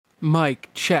Mic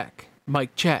check.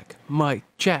 Mic check. Mic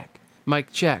check.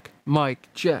 Mic check. Mic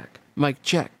check. Mic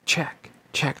check. Check.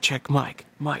 Check. Check. Mic.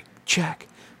 Mic check.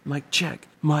 Mic check.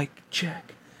 Mic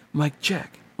check. Mic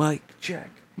check. Mic check.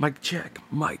 Mic check.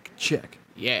 Mic check.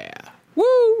 Yeah.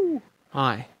 Woo!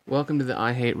 Hi. Welcome to the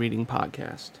I Hate Reading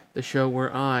podcast, the show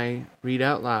where I read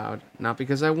out loud, not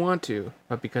because I want to,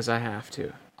 but because I have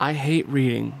to. I hate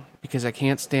reading because I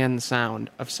can't stand the sound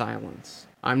of silence.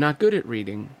 I'm not good at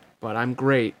reading, but I'm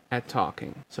great at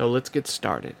talking. So let's get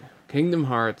started. Kingdom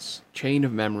Hearts, Chain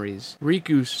of Memories,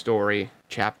 Riku's Story,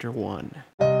 Chapter 1.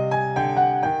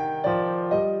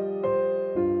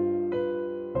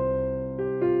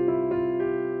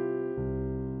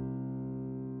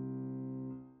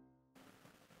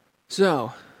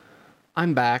 So,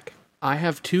 I'm back. I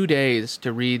have 2 days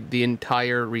to read the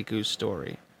entire Riku's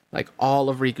Story. Like, all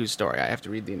of Riku's Story. I have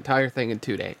to read the entire thing in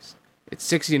 2 days. It's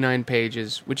 69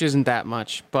 pages, which isn't that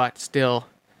much, but still,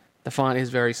 the font is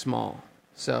very small.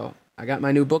 So, I got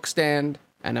my new book stand,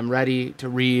 and I'm ready to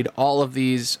read all of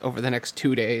these over the next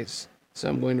 2 days. So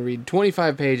I'm going to read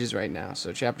 25 pages right now,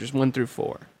 so chapters 1 through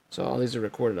 4. So all these are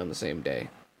recorded on the same day.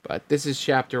 But this is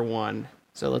chapter 1,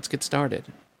 so let's get started.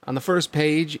 On the first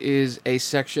page is a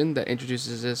section that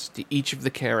introduces us to each of the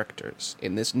characters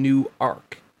in this new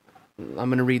arc. I'm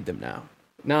going to read them now.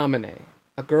 Naminé,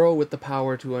 a girl with the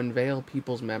power to unveil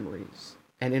people's memories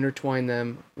and intertwine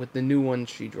them with the new ones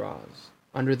she draws.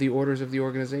 Under the orders of the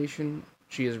organization,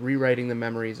 she is rewriting the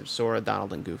memories of Sora,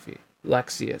 Donald, and Goofy.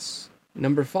 Lexaeus,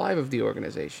 number 5 of the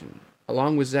organization.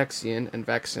 Along with Zexion and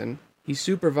Vexen, he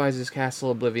supervises Castle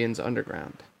Oblivion's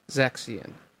underground.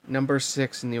 Zexion, number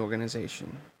 6 in the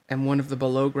organization, and one of the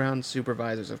below-ground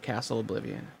supervisors of Castle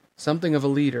Oblivion. Something of a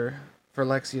leader for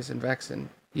Lexaeus and Vexen,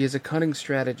 he is a cunning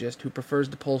strategist who prefers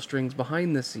to pull strings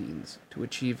behind the scenes to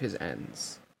achieve his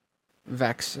ends.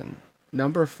 Vexen,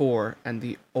 number 4 and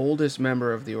the oldest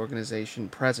member of the organization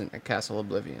present at Castle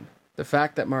Oblivion. The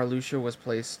fact that Marluxia was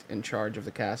placed in charge of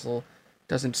the castle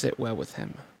doesn't sit well with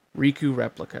him. Riku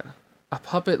Replica, a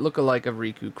puppet look-alike of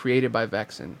Riku created by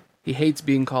Vexen. He hates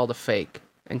being called a fake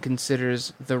and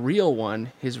considers the real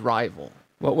one his rival.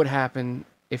 What would happen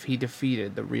if he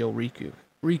defeated the real Riku?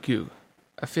 Riku,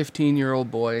 a 15-year-old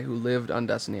boy who lived on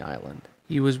Destiny Island.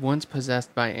 He was once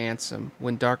possessed by Ansem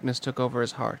when darkness took over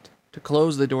his heart. To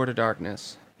close the door to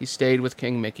darkness, he stayed with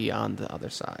King Mickey on the other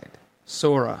side.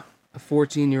 Sora, a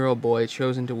 14-year-old boy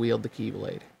chosen to wield the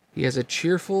Keyblade. He has a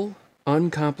cheerful,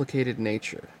 uncomplicated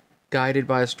nature. Guided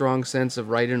by a strong sense of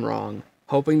right and wrong,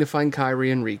 hoping to find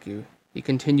Kairi and Riku, he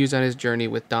continues on his journey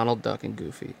with Donald Duck and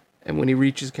Goofy. And when he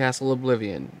reaches Castle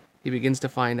Oblivion, he begins to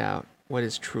find out what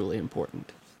is truly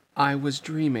important. I was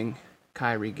dreaming,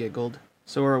 Kairi giggled.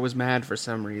 Sora was mad for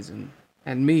some reason.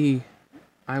 And me,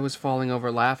 I was falling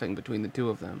over laughing between the two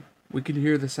of them. We could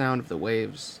hear the sound of the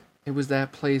waves. It was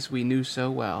that place we knew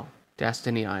so well,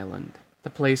 Destiny Island. The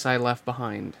place I left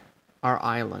behind. Our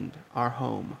island, our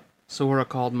home. Sora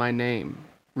called my name,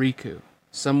 Riku.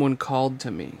 Someone called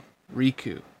to me,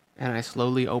 Riku, and I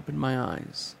slowly opened my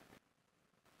eyes.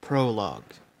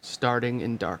 Prologue, starting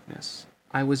in darkness.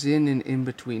 I was in an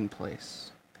in-between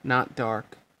place. Not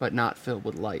dark, but not filled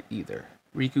with light either.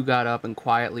 Riku got up and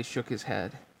quietly shook his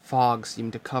head. Fog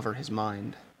seemed to cover his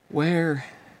mind. Where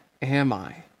am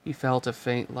I? He felt a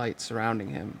faint light surrounding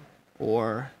him.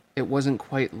 Or, it wasn't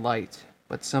quite light,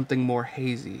 but something more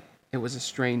hazy. It was a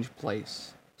strange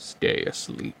place. Stay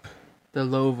asleep. The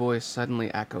low voice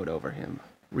suddenly echoed over him.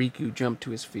 Riku jumped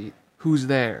to his feet. Who's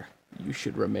there? You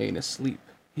should remain asleep,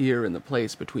 here in the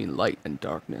place between light and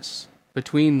darkness.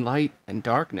 Between light and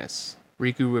darkness?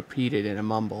 Riku repeated in a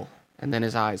mumble, and then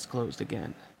his eyes closed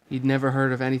again. He'd never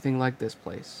heard of anything like this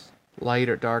place. Light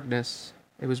or darkness,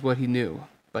 it was what he knew,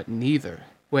 but neither.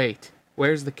 Wait,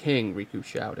 where's the king? Riku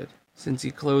shouted. Since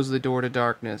he closed the door to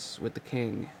darkness with the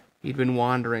king, he'd been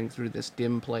wandering through this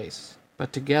dim place.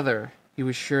 But together, he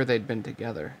was sure they'd been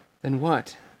together. Then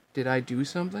what? Did I do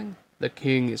something? The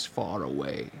king is far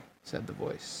away, said the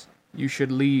voice. You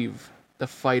should leave the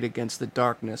fight against the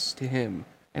darkness to him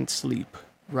and sleep.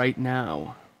 Right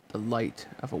now, the light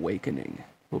of awakening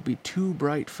will be too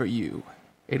bright for you.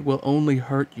 It will only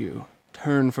hurt you.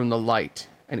 Turn from the light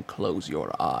and close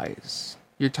your eyes.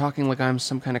 You're talking like I'm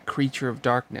some kind of creature of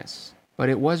darkness. But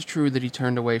it was true that he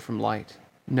turned away from light.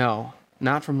 No,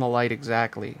 not from the light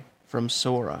exactly. From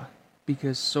Sora.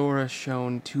 Because Sora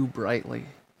shone too brightly.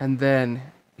 And then,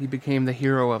 he became the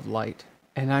hero of light.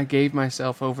 And I gave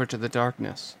myself over to the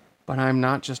darkness. But I'm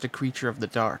not just a creature of the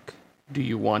dark. Do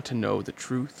you want to know the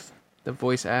truth? The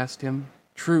voice asked him.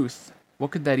 Truth?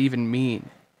 What could that even mean?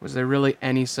 Was there really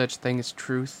any such thing as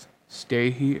truth? Stay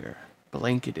here,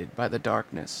 blanketed by the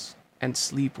darkness, and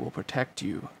sleep will protect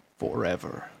you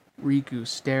Forever. Riku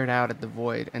stared out at the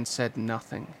void and said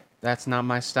nothing. That's not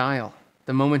my style.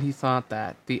 The moment he thought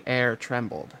that, the air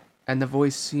trembled, and the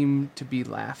voice seemed to be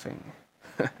laughing.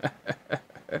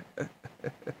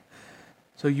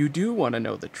 So you do want to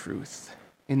know the truth.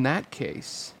 In that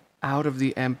case, out of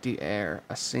the empty air,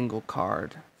 a single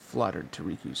card fluttered to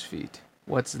Riku's feet.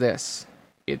 What's this?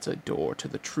 It's a door to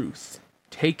the truth.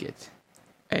 Take it,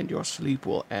 and your sleep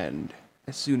will end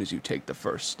as soon as you take the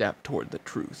first step toward the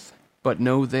truth. But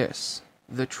know this,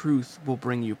 the truth will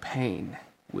bring you pain.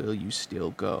 Will you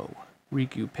still go?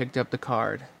 Riku picked up the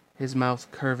card, his mouth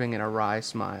curving in a wry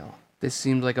smile. This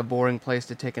seemed like a boring place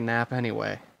to take a nap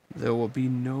anyway. There will be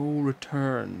no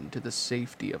return to the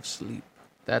safety of sleep.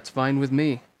 That's fine with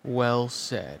me. Well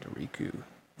said, Riku,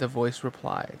 the voice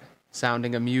replied,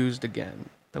 sounding amused again.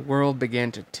 The world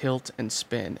began to tilt and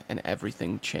spin, and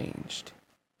everything changed.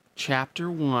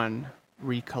 Chapter 1,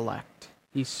 Recollect.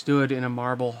 He stood in a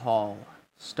marble hall,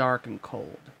 stark and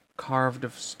cold, carved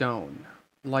of stone,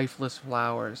 lifeless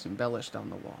flowers embellished on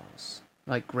the walls.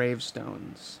 Like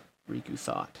gravestones, Riku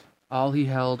thought. All he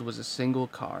held was a single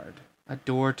card. A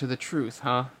door to the truth,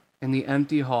 huh? In the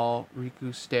empty hall,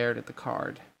 Riku stared at the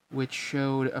card, which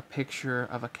showed a picture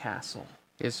of a castle.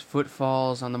 His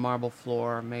footfalls on the marble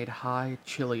floor made high,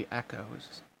 chilly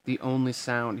echoes, the only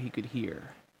sound he could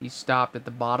hear. He stopped at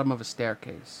the bottom of a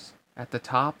staircase. At the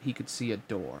top, he could see a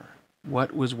door.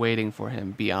 What was waiting for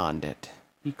him beyond it?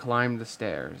 He climbed the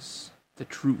stairs. The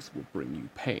truth will bring you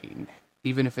pain.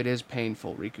 Even if it is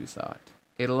painful, Riku thought.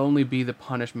 It'll only be the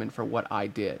punishment for what I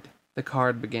did. The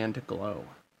card began to glow,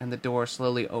 and the door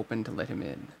slowly opened to let him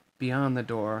in. Beyond the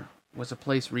door was a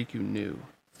place Riku knew.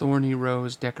 Thorny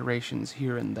rose decorations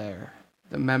here and there.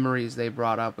 The memories they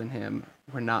brought up in him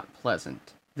were not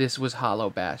pleasant. This was Hollow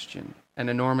Bastion, an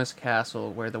enormous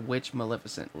castle where the witch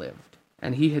Maleficent lived.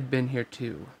 And he had been here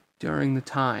too, during the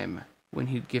time when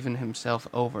he'd given himself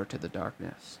over to the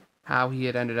darkness. How he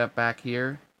had ended up back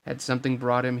here? Had something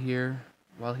brought him here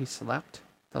while he slept?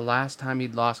 The last time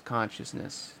he'd lost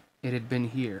consciousness, it had been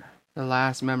here. The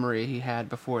last memory he had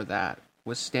before that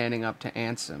was standing up to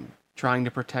Ansem, trying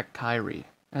to protect Kairi.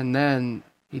 And then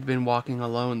he'd been walking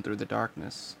alone through the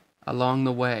darkness. Along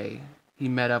the way, he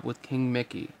met up with King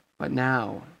Mickey, but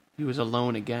now he was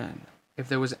alone again. If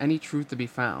there was any truth to be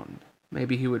found,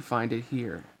 maybe he would find it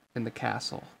here, in the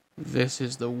castle. This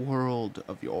is the world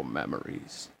of your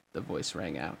memories, the voice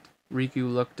rang out.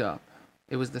 Riku looked up.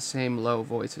 It was the same low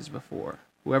voice as before.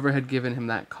 Whoever had given him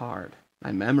that card.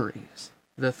 My memories,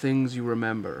 the things you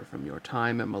remember from your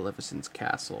time at Maleficent's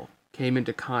castle, came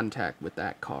into contact with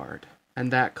that card.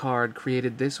 And that card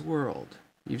created this world.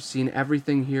 You've seen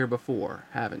everything here before,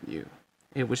 haven't you?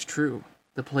 It was true.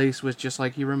 The place was just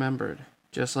like he remembered,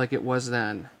 just like it was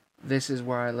then. This is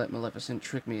where I let Maleficent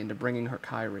trick me into bringing her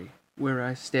Kairi, where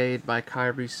I stayed by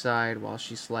Kairi's side while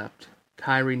she slept.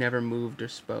 Kairi never moved or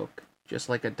spoke, just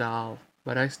like a doll,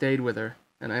 but I stayed with her,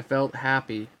 and I felt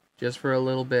happy, just for a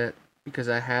little bit, because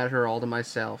I had her all to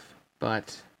myself.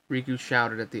 But, Riku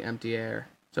shouted at the empty air,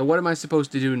 so what am I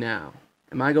supposed to do now?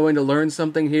 Am I going to learn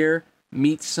something here?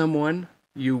 Meet someone?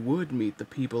 You would meet the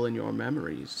people in your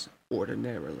memories,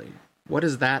 ordinarily. What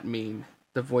does that mean?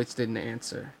 The voice didn't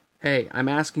answer. Hey, I'm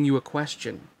asking you a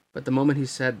question. But the moment he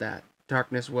said that,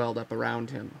 darkness welled up around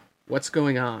him. What's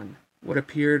going on? What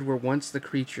appeared were once the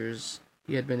creatures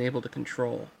he had been able to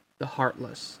control. The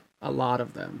Heartless. A lot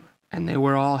of them. And they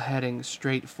were all heading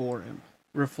straight for him.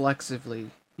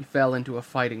 Reflexively, he fell into a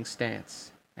fighting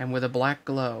stance. And with a black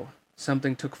glow,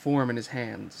 something took form in his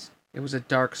hands. It was a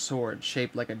dark sword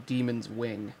shaped like a demon's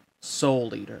wing.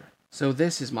 Soul Eater. So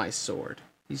this is my sword.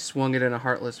 He swung it and a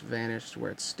Heartless vanished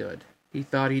where it stood. He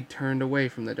thought he'd turned away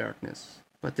from the darkness.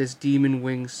 But this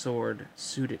demon-winged sword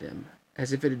suited him,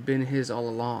 as if it had been his all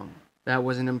along. That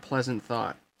was an unpleasant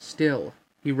thought. Still,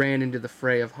 he ran into the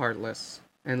fray of Heartless,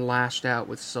 and lashed out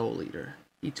with Soul Eater.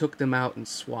 He took them out in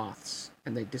swaths,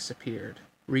 and they disappeared.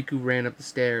 Riku ran up the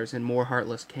stairs, and more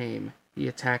Heartless came. He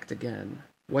attacked again.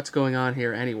 What's going on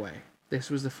here anyway? This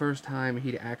was the first time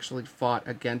he'd actually fought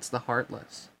against the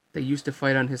Heartless. They used to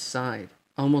fight on his side,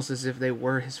 almost as if they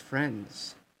were his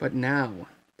friends. But now,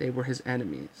 they were his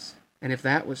enemies. And if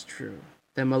that was true,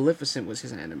 then Maleficent was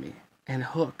his enemy. And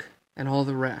Hook, and all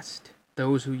the rest.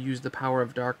 Those who used the power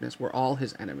of darkness were all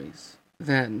his enemies.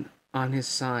 Then, on his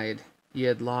side, he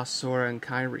had lost Sora and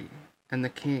Kairi, and the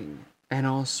king, and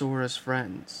all Sora's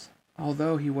friends.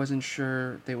 Although he wasn't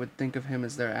sure they would think of him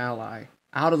as their ally.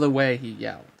 Out of the way, he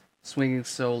yelled, swinging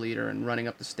Soul Eater and running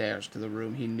up the stairs to the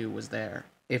room he knew was there.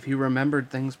 If he remembered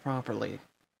things properly.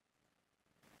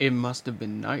 It must have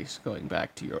been nice going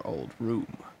back to your old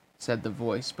room, said the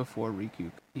voice before Riku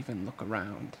could even look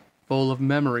around. full of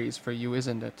memories for you,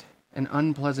 isn't it? An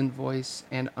unpleasant voice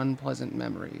and unpleasant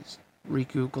memories.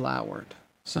 Riku glowered.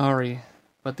 Sorry,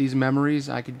 but these memories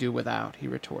I could do without, he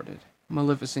retorted.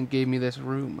 Maleficent gave me this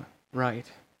room. Right,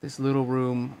 this little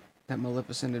room that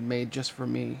Maleficent had made just for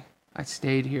me. I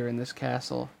stayed here in this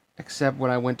castle, except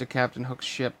when I went to Captain Hook's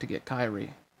ship to get Kairi.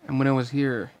 And when I was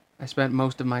here, I spent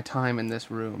most of my time in this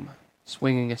room,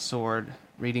 swinging a sword,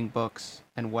 reading books,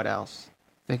 and what else?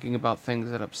 Thinking about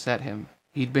things that upset him.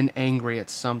 He'd been angry at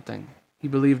something. He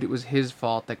believed it was his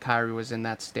fault that Kairi was in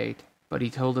that state, but he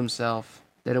told himself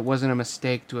that it wasn't a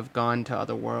mistake to have gone to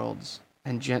other worlds,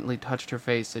 and gently touched her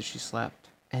face as she slept.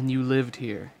 And you lived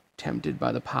here, tempted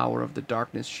by the power of the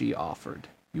darkness she offered.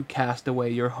 You cast away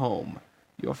your home,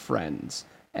 your friends,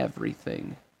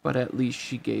 everything, but at least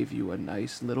she gave you a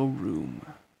nice little room.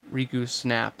 Riku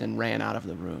snapped and ran out of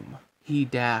the room. He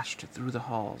dashed through the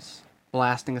halls,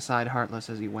 blasting aside Heartless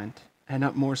as he went, and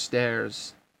up more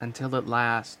stairs, until at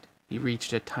last he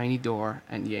reached a tiny door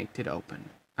and yanked it open.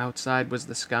 Outside was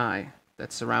the sky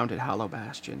that surrounded Hollow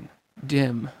Bastion,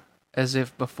 dim, as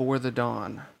if before the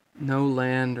dawn. No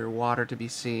land or water to be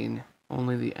seen,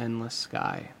 only the endless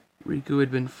sky. Riku had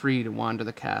been free to wander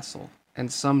the castle, and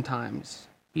sometimes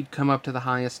he'd come up to the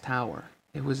highest tower.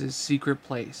 It was his secret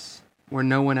place, where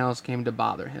no one else came to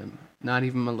bother him, not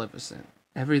even Maleficent.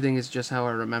 Everything is just how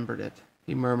I remembered it,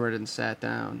 he murmured and sat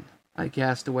down. I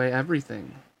cast away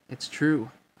everything. It's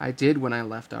true. I did when I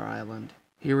left our island.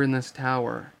 Here in this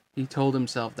tower, he told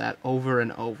himself that over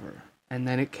and over. And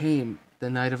then it came, the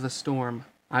night of the storm.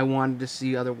 I wanted to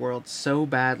see other worlds so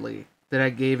badly that I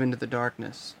gave into the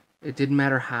darkness. It didn't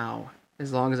matter how,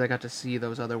 as long as I got to see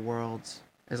those other worlds,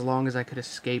 as long as I could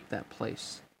escape that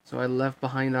place. So I left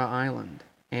behind our island,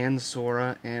 and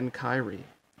Sora and Kairi.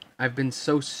 I've been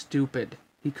so stupid.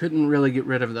 He couldn't really get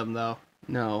rid of them, though.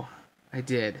 No, I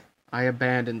did. I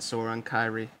abandoned Sora and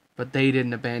Kairi, but they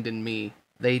didn't abandon me.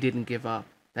 They didn't give up.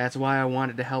 That's why I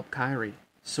wanted to help Kairi.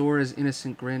 Sora's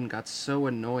innocent grin got so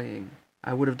annoying.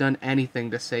 I would have done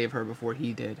anything to save her before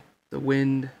he did. The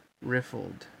wind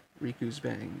riffled Riku's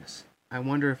bangs. I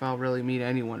wonder if I'll really meet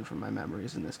anyone from my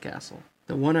memories in this castle.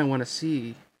 The one I want to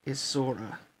see is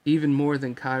Sora. Even more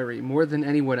than Kairi, more than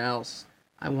anyone else.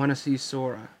 I want to see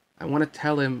Sora. I want to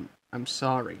tell him I'm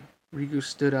sorry. Riku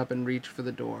stood up and reached for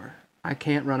the door. I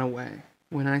can't run away.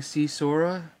 When I see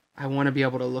Sora, I want to be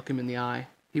able to look him in the eye.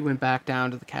 He went back down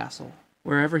to the castle.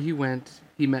 Wherever he went,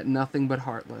 he met nothing but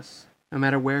Heartless. No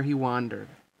matter where he wandered,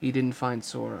 he didn't find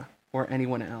Sora, or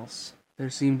anyone else. There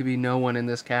seemed to be no one in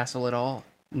this castle at all.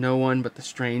 No one but the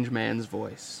strange man's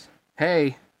voice.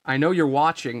 Hey, I know you're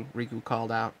watching, Riku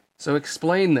called out. So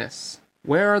explain this.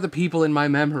 Where are the people in my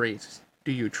memories?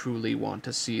 Do you truly want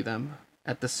to see them?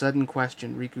 At the sudden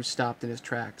question, Riku stopped in his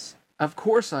tracks. Of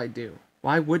course I do.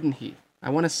 Why wouldn't he?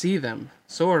 I want to see them,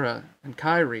 Sora and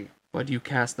Kairi. But you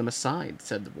cast them aside,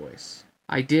 said the voice.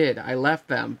 I did. I left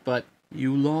them, but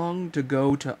you long to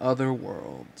go to other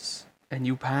worlds, and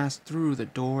you passed through the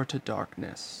door to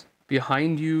darkness.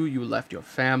 Behind you, you left your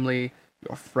family,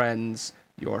 your friends,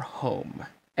 your home,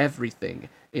 everything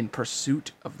in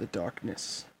pursuit of the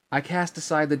darkness. I cast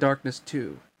aside the darkness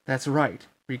too. That's right,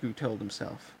 Riku told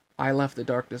himself. I left the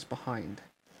darkness behind.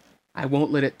 I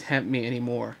won't let it tempt me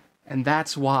anymore, and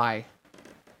that's why.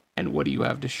 And what do you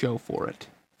have to show for it?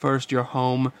 First your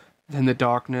home, then the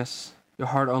darkness. Your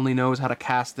heart only knows how to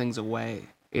cast things away.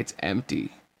 It's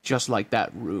empty, just like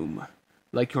that room,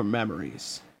 like your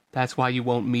memories. That's why you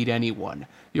won't meet anyone.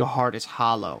 Your heart is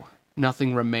hollow.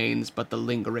 Nothing remains but the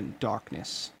lingering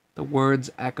darkness. The words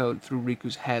echoed through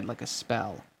Riku's head like a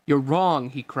spell. You're wrong,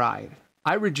 he cried.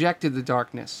 I rejected the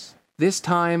darkness. This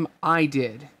time, I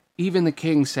did. Even the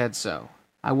king said so.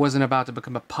 I wasn't about to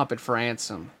become a puppet for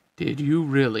Ansem. Did you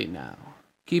really now?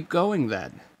 Keep going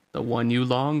then. The one you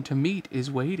long to meet is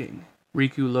waiting.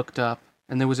 Riku looked up,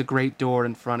 and there was a great door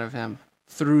in front of him.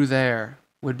 Through there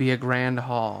would be a grand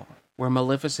hall, where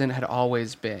Maleficent had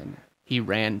always been. He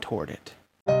ran toward it.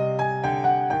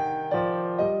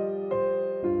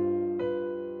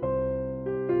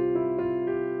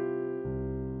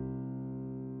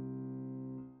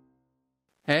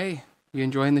 Hey, you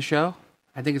enjoying the show?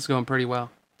 I think it's going pretty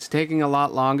well. It's taking a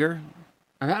lot longer.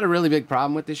 I've had a really big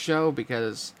problem with this show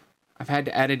because I've had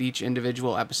to edit each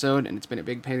individual episode, and it's been a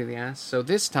big pain in the ass. So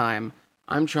this time,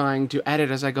 I'm trying to edit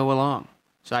as I go along.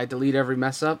 So I delete every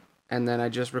mess up, and then I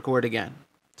just record again.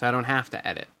 So I don't have to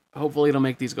edit. Hopefully it'll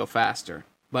make these go faster.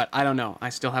 But I don't know. I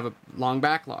still have a long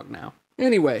backlog now.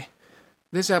 Anyway,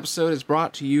 this episode is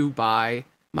brought to you by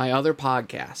my other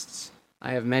podcasts.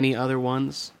 I have many other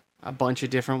ones, a bunch of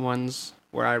different ones,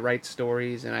 where I write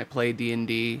stories and I play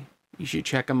D&D. You should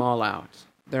check them all out.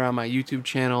 They're on my YouTube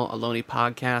channel, Aloni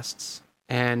Podcasts,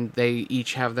 and they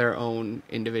each have their own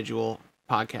individual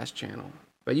podcast channel.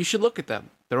 But you should look at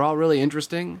them. They're all really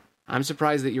interesting. I'm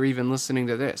surprised that you're even listening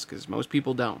to this, because most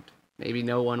people don't. Maybe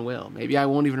no one will. Maybe I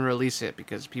won't even release it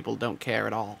because people don't care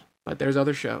at all. But there's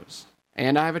other shows.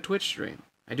 And I have a Twitch stream.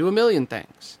 I do a million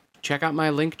things. Check out my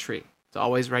link tree. It's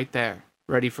always right there,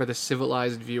 ready for the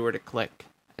civilized viewer to click.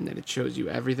 And then it shows you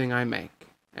everything I make.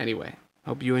 Anyway,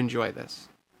 hope you enjoy this.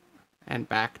 And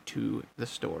back to the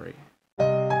story.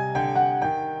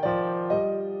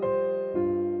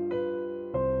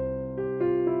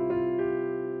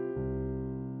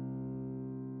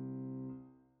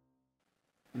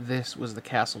 This was the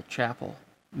castle chapel,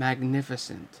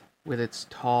 magnificent, with its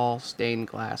tall stained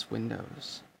glass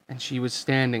windows. And she was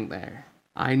standing there.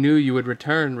 I knew you would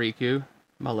return, Riku.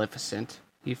 Maleficent.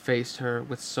 He faced her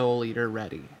with Soul Eater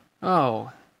ready.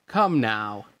 Oh, come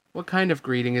now. What kind of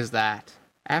greeting is that?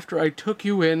 After I took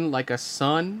you in like a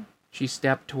son? She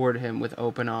stepped toward him with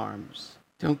open arms.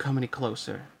 Don't come any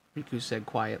closer, Riku said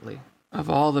quietly. Of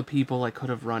all the people I could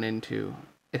have run into,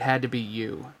 it had to be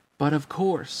you. But of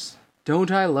course,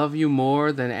 don't I love you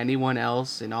more than anyone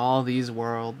else in all these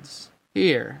worlds?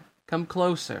 Here, come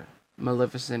closer.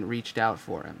 Maleficent reached out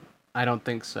for him. I don't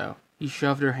think so. He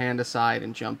shoved her hand aside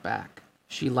and jumped back.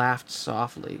 She laughed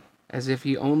softly, as if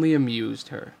he only amused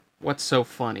her. What's so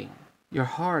funny? Your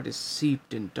heart is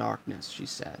seeped in darkness, she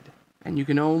said, and you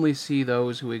can only see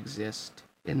those who exist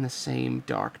in the same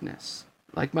darkness.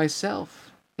 Like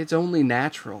myself, it's only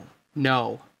natural.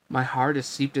 No, my heart is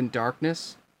seeped in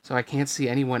darkness, so I can't see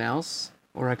anyone else?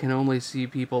 Or I can only see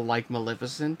people like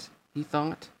Maleficent? He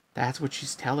thought. That's what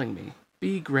she's telling me.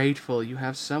 Be grateful you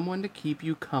have someone to keep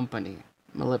you company,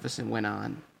 Maleficent went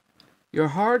on. Your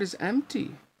heart is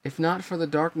empty. If not for the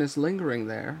darkness lingering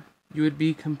there, you would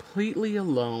be completely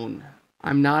alone.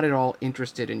 I'm not at all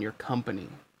interested in your company.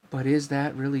 But is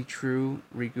that really true?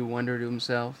 Riku wondered to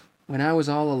himself. When I was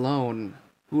all alone,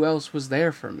 who else was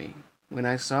there for me? When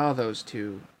I saw those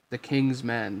two, the King's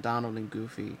men, Donald and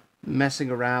Goofy,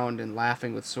 messing around and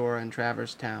laughing with Sora in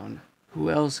Traverse Town, who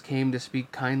else came to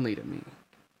speak kindly to me?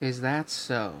 Is that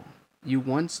so? You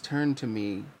once turned to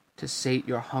me to sate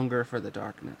your hunger for the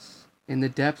darkness. In the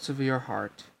depths of your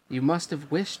heart, you must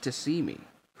have wished to see me.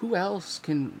 Who else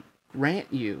can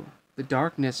grant you the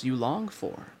darkness you long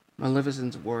for?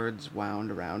 Maleficent's words wound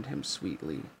around him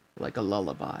sweetly, like a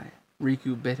lullaby.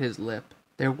 Riku bit his lip.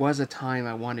 There was a time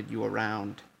I wanted you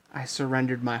around. I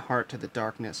surrendered my heart to the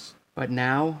darkness. But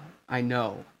now, I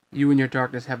know. You and your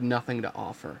darkness have nothing to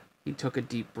offer. He took a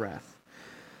deep breath.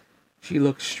 She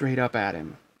looked straight up at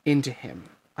him, into him.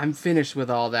 I'm finished with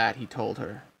all that, he told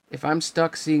her. If I'm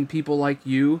stuck seeing people like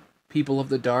you, people of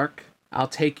the dark, I'll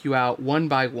take you out one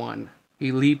by one.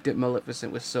 He leaped at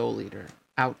Maleficent with Soul Eater,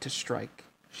 out to strike.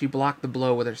 She blocked the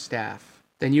blow with her staff.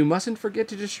 Then you mustn't forget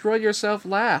to destroy yourself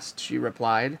last, she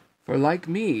replied. For like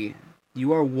me,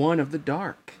 you are one of the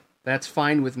dark. That's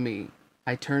fine with me.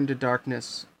 I turned to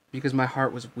darkness because my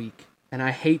heart was weak, and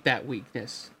I hate that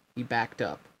weakness. He backed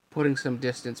up, putting some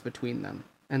distance between them,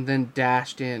 and then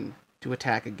dashed in to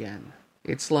attack again.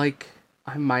 It's like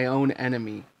I'm my own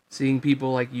enemy, seeing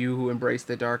people like you who embrace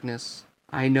the darkness.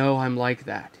 I know I'm like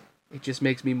that. It just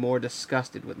makes me more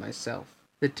disgusted with myself.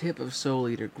 The tip of Soul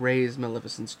Eater grazed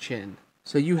Maleficent's chin.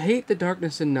 So you hate the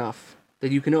darkness enough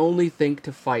that you can only think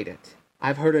to fight it.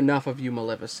 I've heard enough of you,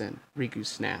 Maleficent, Riku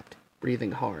snapped,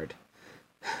 breathing hard.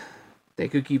 They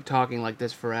could keep talking like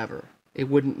this forever. It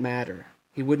wouldn't matter.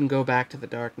 He wouldn't go back to the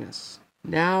darkness.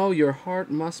 Now your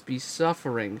heart must be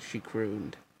suffering, she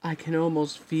crooned. I can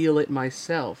almost feel it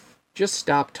myself. Just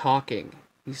stop talking.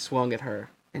 He swung at her,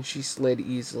 and she slid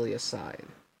easily aside.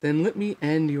 Then let me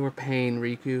end your pain,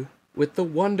 Riku, with the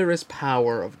wondrous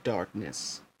power of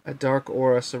darkness. A dark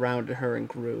aura surrounded her and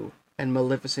grew, and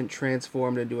Maleficent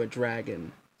transformed into a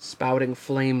dragon, spouting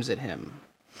flames at him.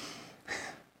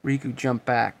 Riku jumped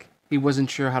back. He wasn't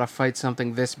sure how to fight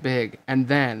something this big, and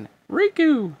then,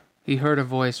 Riku! He heard a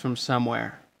voice from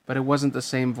somewhere, but it wasn't the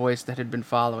same voice that had been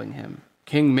following him.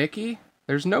 King Mickey?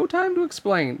 There's no time to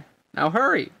explain. Now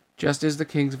hurry! Just as the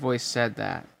king's voice said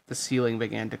that, the ceiling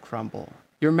began to crumble.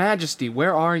 Your Majesty,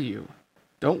 where are you?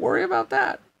 Don't worry about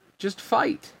that. Just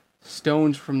fight.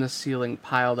 Stones from the ceiling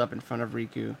piled up in front of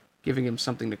Riku, giving him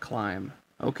something to climb.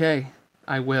 Okay,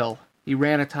 I will. He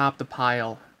ran atop the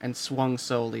pile and swung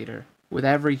Soul Eater. With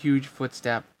every huge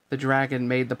footstep, the dragon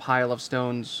made the pile of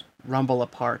stones rumble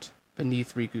apart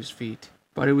beneath Riku's feet.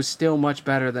 But it was still much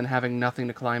better than having nothing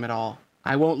to climb at all.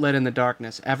 I won't let in the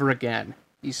darkness ever again.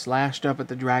 He slashed up at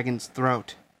the dragon's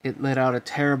throat. It let out a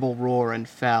terrible roar and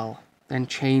fell, then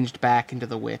changed back into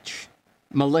the witch.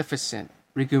 Maleficent!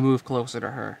 Riku moved closer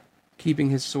to her.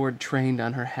 keeping his sword trained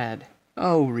on her head.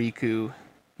 "Oh, Riku,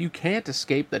 you can't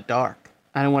escape the dark.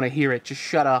 I don't want to hear it, just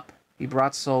shut up." He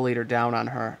brought Soul Eater down on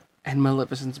her, and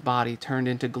Maleficent's body turned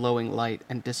into glowing light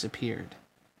and disappeared.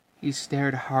 He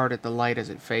stared hard at the light as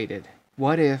it faded.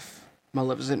 What if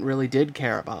Maleficent really did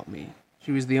care about me?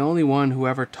 She was the only one who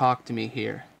ever talked to me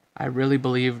here. I really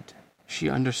believed she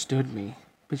understood me.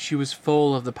 But she was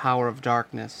full of the power of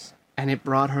darkness, and it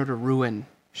brought her to ruin.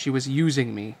 She was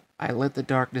using me. I let the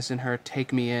darkness in her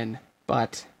take me in.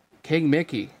 But King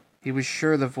Mickey, he was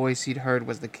sure the voice he'd heard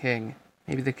was the king.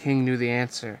 Maybe the king knew the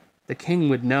answer. The king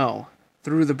would know.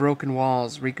 Through the broken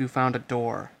walls, Riku found a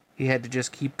door. He had to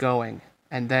just keep going,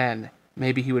 and then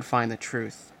maybe he would find the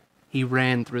truth. He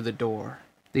ran through the door.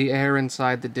 The air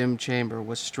inside the dim chamber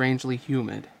was strangely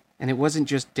humid, and it wasn't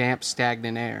just damp,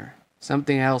 stagnant air.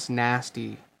 Something else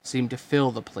nasty seemed to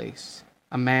fill the place.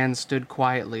 A man stood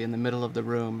quietly in the middle of the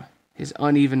room. His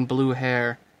uneven blue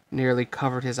hair nearly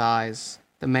covered his eyes.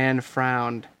 The man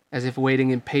frowned, as if waiting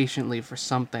impatiently for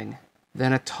something.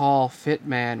 Then a tall, fit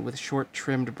man with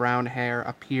short-trimmed brown hair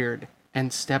appeared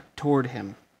and stepped toward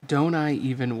him. "Don't I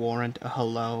even warrant a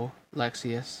hello,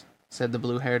 Lexaeus?" said the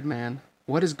blue-haired man.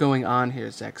 "What is going on here,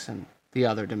 Zexon?" the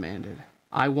other demanded.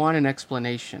 "I want an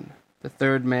explanation." The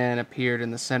third man appeared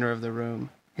in the center of the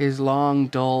room. His long,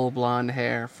 dull blonde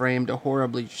hair framed a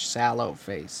horribly sallow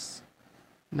face.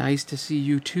 "Nice to see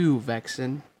you too,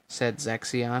 Vexen," said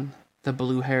Zexion, the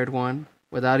blue-haired one,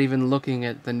 without even looking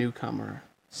at the newcomer.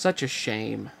 "Such a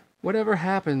shame. Whatever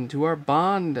happened to our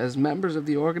bond as members of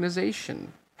the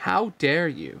organization? How dare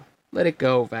you?" "Let it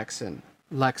go, Vexen."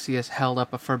 Lexaeus held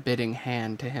up a forbidding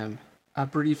hand to him. A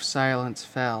brief silence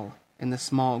fell in the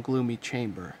small, gloomy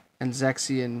chamber, and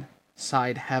Zexion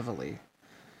sighed heavily.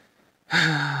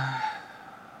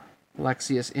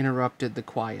 Lexaeus interrupted the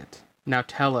quiet. "Now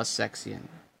tell us, Zexion,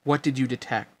 what did you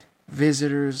detect?"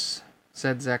 "Visitors,"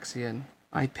 said Zexion.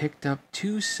 "I picked up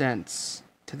 2 scents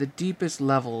to the deepest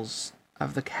levels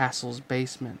of the castle's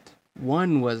basement.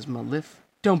 One was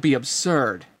 "Don't be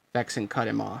absurd," Vexen cut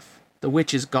him off. "The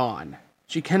witch is gone.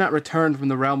 She cannot return from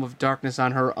the realm of darkness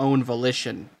on her own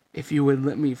volition." "If you would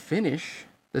let me finish.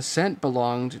 The scent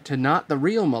belonged to not the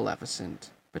real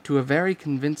Maleficent, but to a very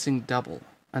convincing double.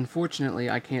 Unfortunately,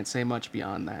 I can't say much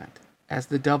beyond that, as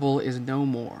the double is no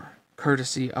more,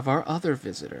 courtesy of our other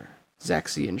visitor."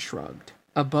 Zexion shrugged.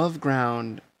 Above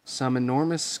ground, some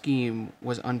enormous scheme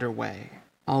was underway.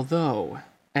 "Although,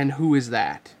 and who is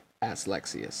that?" asked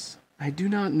Lexaeus. "I do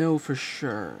not know for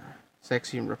sure,"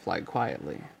 Zexion replied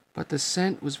quietly, "but the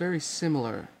scent was very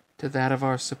similar to that of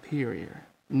our superior.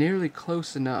 Nearly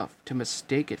close enough to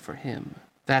mistake it for him."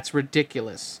 "That's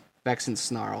ridiculous," Vexen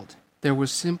snarled. "There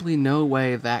was simply no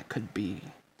way that could be.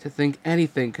 To think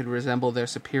anything could resemble their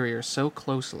superior so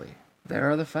closely." "There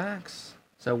are the facts.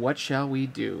 So what shall we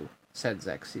do?" said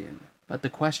Zexion. But the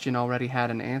question already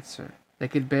had an answer. They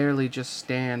could barely just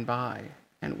stand by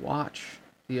and watch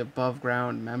the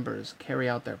above-ground members carry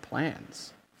out their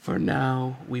plans. "For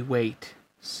now, we wait,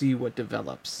 see what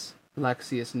develops."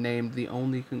 Lexaeus named the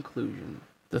only conclusion.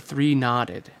 The 3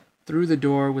 nodded. Through the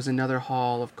door was another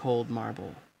hall of cold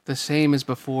marble, the same as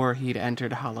before he'd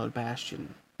entered Hallowed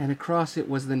Bastion. And across it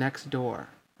was the next door.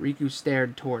 Riku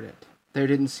stared toward it. There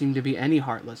didn't seem to be any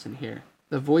Heartless in here.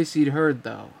 The voice he'd heard,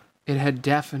 though, it had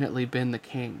definitely been the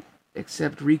king.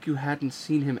 Except Riku hadn't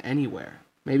seen him anywhere.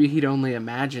 Maybe he'd only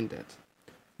imagined it.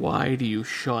 "Why do you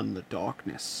shun the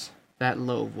darkness?" that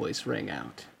low voice rang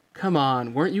out. "Come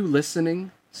on, weren't you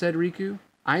listening?" said Riku.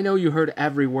 "I know you heard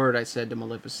every word I said to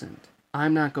Maleficent.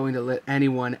 I'm not going to let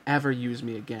anyone ever use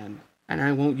me again, and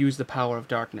I won't use the power of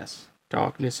darkness."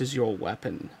 "Darkness is your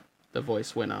weapon," the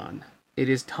voice went on. "It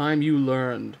is time you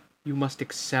learned. You must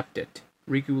accept it."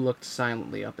 Riku looked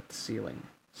silently up at the ceiling.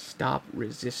 "Stop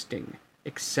resisting.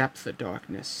 Accept the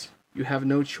darkness. You have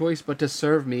no choice but to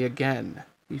serve me again."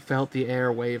 He felt the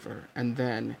air waver, and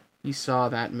then he saw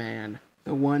that man,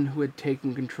 the one who had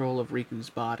taken control of Riku's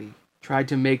body, tried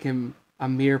to make him a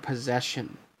mere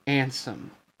possession. "Ansem,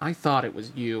 I thought it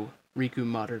was you," Riku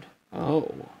muttered.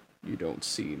 "Oh, you don't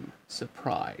seem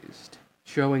surprised."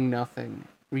 Showing nothing,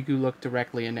 Riku looked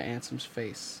directly into Ansem's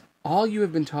face. "All you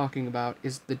have been talking about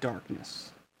is the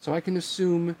darkness, so I can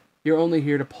assume you're only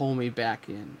here to pull me back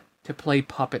in, to play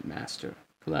puppet master."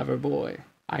 "Clever boy.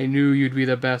 I knew you'd be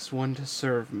the best one to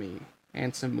serve me."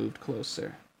 Ansem moved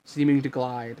closer, seeming to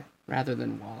glide rather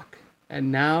than walk.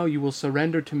 "And now you will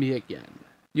surrender to me again."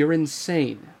 "You're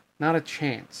insane. Not a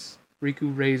chance."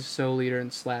 Riku raised Soul Eater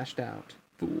and slashed out.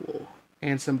 "Fool."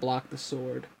 Ansem blocked the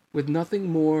sword with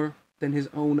nothing more than his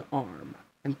own arm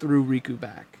and threw Riku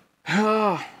back.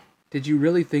 "Ah! Did you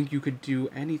really think you could do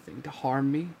anything to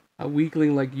harm me? A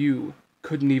weakling like you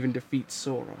couldn't even defeat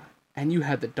Sora, and you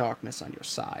had the darkness on your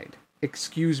side.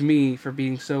 Excuse me for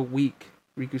being so weak.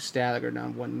 Riku staggered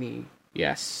on one knee.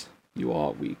 Yes, you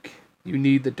are weak. You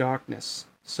need the darkness.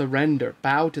 Surrender.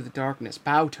 Bow to the darkness.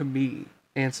 Bow to me.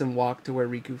 Ansem walked to where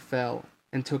Riku fell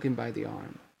and took him by the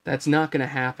arm. That's not gonna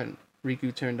happen.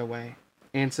 Riku turned away.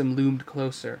 Ansem loomed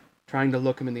closer, trying to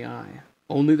look him in the eye.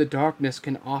 Only the darkness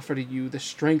can offer to you the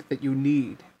strength that you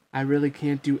need. I really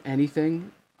can't do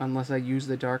anything unless I use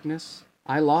the darkness.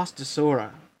 I lost to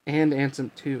Sora, and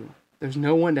Ansem too. There's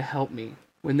no one to help me.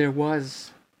 When there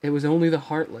was, it was only the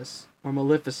Heartless, or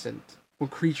Maleficent, or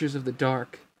creatures of the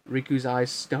dark. Riku's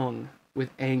eyes stung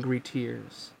with angry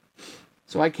tears.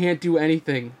 So I can't do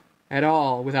anything at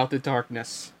all without the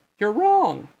darkness. You're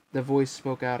wrong! The voice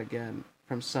spoke out again,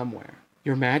 from somewhere.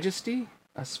 Your Majesty?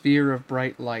 A sphere of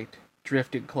bright light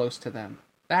drifted close to them.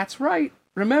 That's right!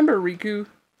 Remember, Riku,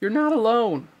 you're not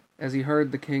alone! As he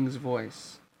heard the king's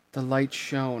voice, the light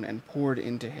shone and poured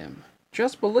into him.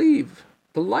 Just believe!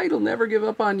 The light'll never give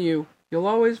up on you. You'll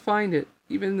always find it,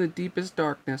 even in the deepest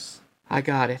darkness. I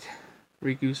got it.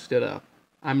 Riku stood up.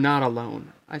 I'm not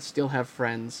alone. I still have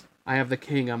friends. I have the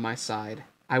king on my side.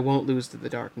 I won't lose to the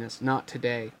darkness, not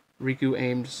today. Riku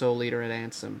aimed Soul Eater at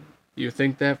Ansem. You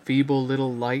think that feeble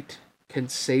little light can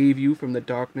save you from the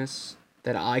darkness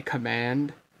that I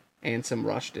command? Ansem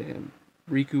rushed to him.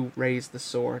 Riku raised the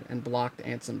sword and blocked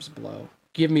Ansem's blow.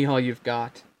 Give me all you've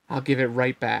got. I'll give it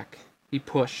right back. He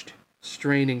pushed,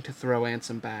 straining to throw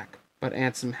Ansem back, but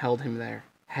Ansem held him there,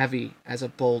 heavy as a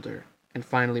boulder, and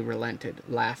finally relented,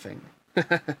 laughing.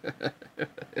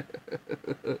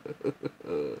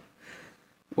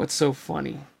 What's so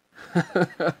funny?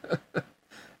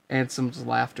 Ansem's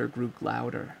laughter grew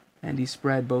louder, and he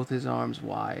spread both his arms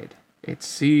wide. It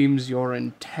seems you're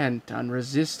intent on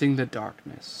resisting the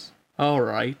darkness. All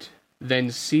right,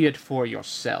 then see it for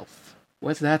yourself.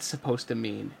 What's that supposed to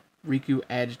mean? Riku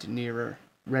edged nearer,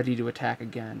 ready to attack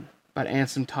again, but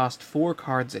Ansem tossed 4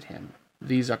 cards at him.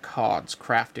 These are cards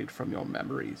crafted from your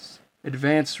memories.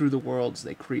 Advance through the worlds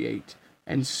they create,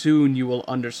 and soon you will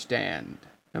understand.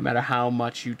 No matter how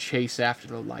much you chase after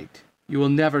the light, you will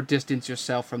never distance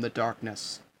yourself from the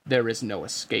darkness. There is no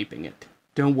escaping it.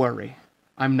 Don't worry,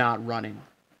 I'm not running.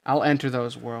 I'll enter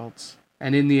those worlds,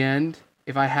 and in the end,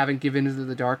 if I haven't given into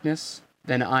the darkness,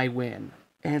 then I win.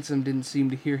 Ansem didn't seem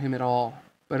to hear him at all,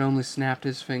 but only snapped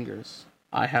his fingers.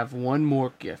 I have one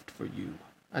more gift for you.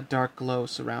 A dark glow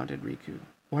surrounded Riku.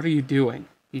 What are you doing?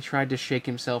 He tried to shake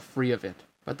himself free of it,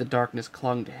 but the darkness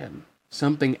clung to him.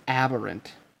 Something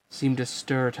aberrant seemed to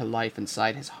stir to life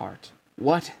inside his heart.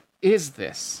 What is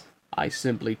this? I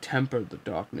simply tempered the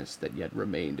darkness that yet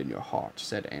remained in your heart,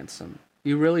 said Ansem.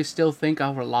 You really still think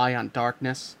I'll rely on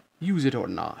darkness? Use it or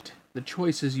not. The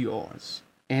choice is yours.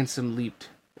 Ansem leaped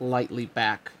lightly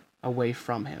back, away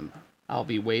from him. I'll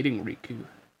be waiting, Riku,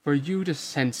 for you to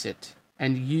sense it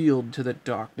and yield to the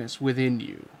darkness within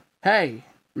you. Hey!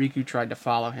 Riku tried to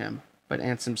follow him, but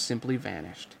Ansem simply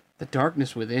vanished. The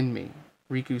darkness within me.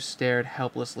 Riku stared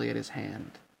helplessly at his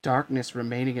hand. Darkness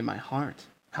remaining in my heart.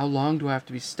 How long do I have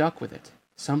to be stuck with it?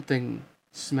 Something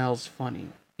smells funny.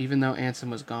 Even though Ansem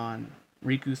was gone,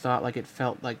 Riku thought it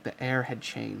felt like the air had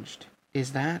changed.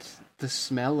 Is that the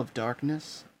smell of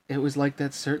darkness? It was like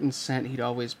that certain scent he'd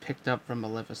always picked up from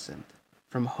Maleficent,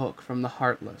 from Hook, from the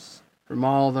Heartless, from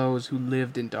all those who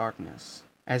lived in darkness.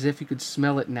 As if he could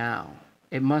smell it now.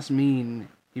 It must mean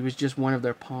he was just one of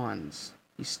their pawns.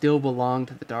 He still belonged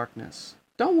to the darkness.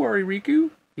 Don't worry,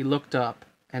 Riku. He looked up,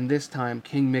 and this time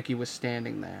King Mickey was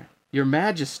standing there. Your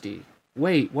Majesty!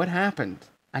 Wait, what happened?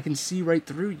 I can see right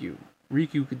through you.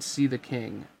 Riku could see the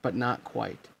king, but not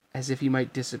quite, as if he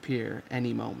might disappear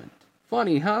any moment.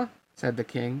 Funny, huh? Said the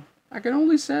king. I can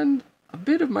only send a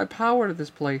bit of my power to this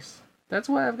place. That's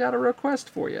why I've got a request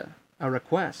for you. A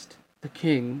request? The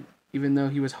king, even though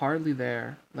he was hardly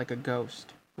there, like a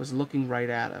ghost, was looking right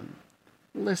at him.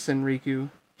 Listen, Riku,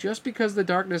 just because the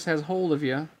darkness has hold of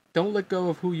you, don't let go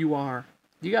of who you are.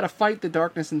 You gotta fight the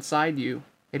darkness inside you.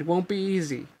 It won't be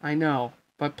easy, I know,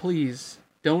 but please,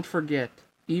 don't forget,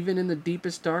 even in the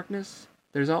deepest darkness,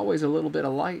 there's always a little bit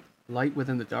of light. Light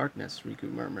within the darkness,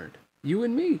 Riku murmured. You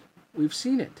and me, we've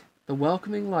seen it. The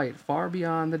welcoming light far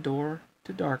beyond the door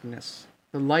to darkness.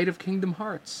 The light of Kingdom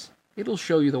Hearts. It'll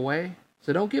show you the way.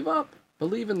 So don't give up.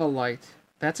 Believe in the light.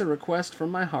 That's a request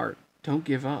from my heart. Don't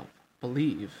give up.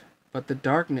 Believe. But the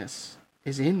darkness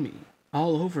is in me.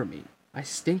 All over me. I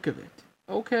stink of it.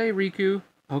 Okay, Riku.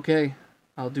 Okay.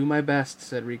 I'll do my best,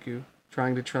 said Riku,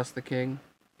 trying to trust the king.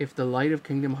 If the light of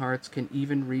Kingdom Hearts can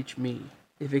even reach me,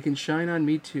 if it can shine on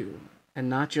me too, and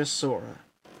not just Sora,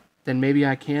 then maybe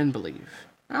I can believe.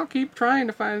 I'll keep trying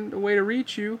to find a way to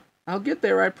reach you. I'll get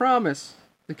there, I promise.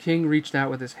 The king reached out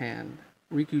with his hand.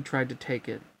 Riku tried to take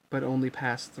it, but only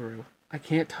passed through. I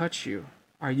can't touch you.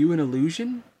 Are you an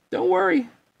illusion? Don't worry.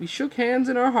 We shook hands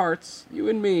in our hearts, you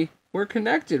and me. We're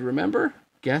connected, remember?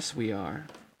 Guess we are.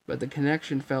 But the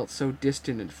connection felt so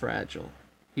distant and fragile.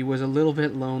 He was a little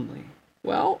bit lonely.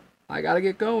 Well, I gotta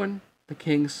get going. The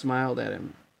king smiled at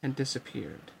him and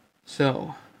disappeared.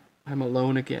 So, I'm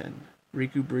alone again.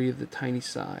 Riku breathed a tiny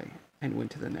sigh and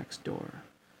went to the next door.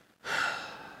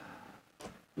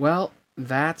 Well,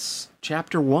 that's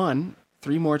chapter 1.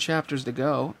 3 more chapters to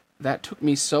go. That took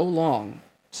me so long.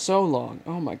 So long.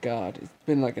 Oh my god. It's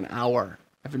been like an hour.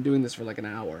 I've been doing this for like an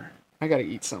hour. I gotta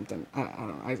eat something. I don't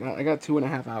know. I got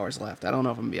 2.5 hours left. I don't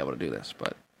know if I'm gonna be able to do this,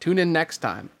 but tune in next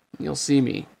time. You'll see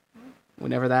me.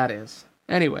 Whenever that is.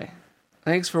 Anyway,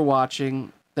 thanks for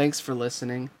watching. Thanks for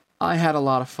listening. I had a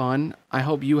lot of fun. I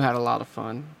hope you had a lot of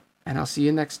fun. And I'll see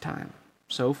you next time.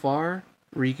 So far,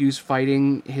 Riku's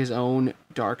fighting his own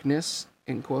darkness,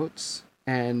 in quotes,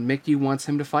 and Mickey wants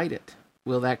him to fight it.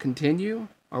 Will that continue,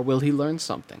 or will he learn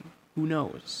something? Who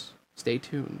knows? Stay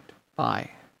tuned.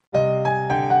 Bye.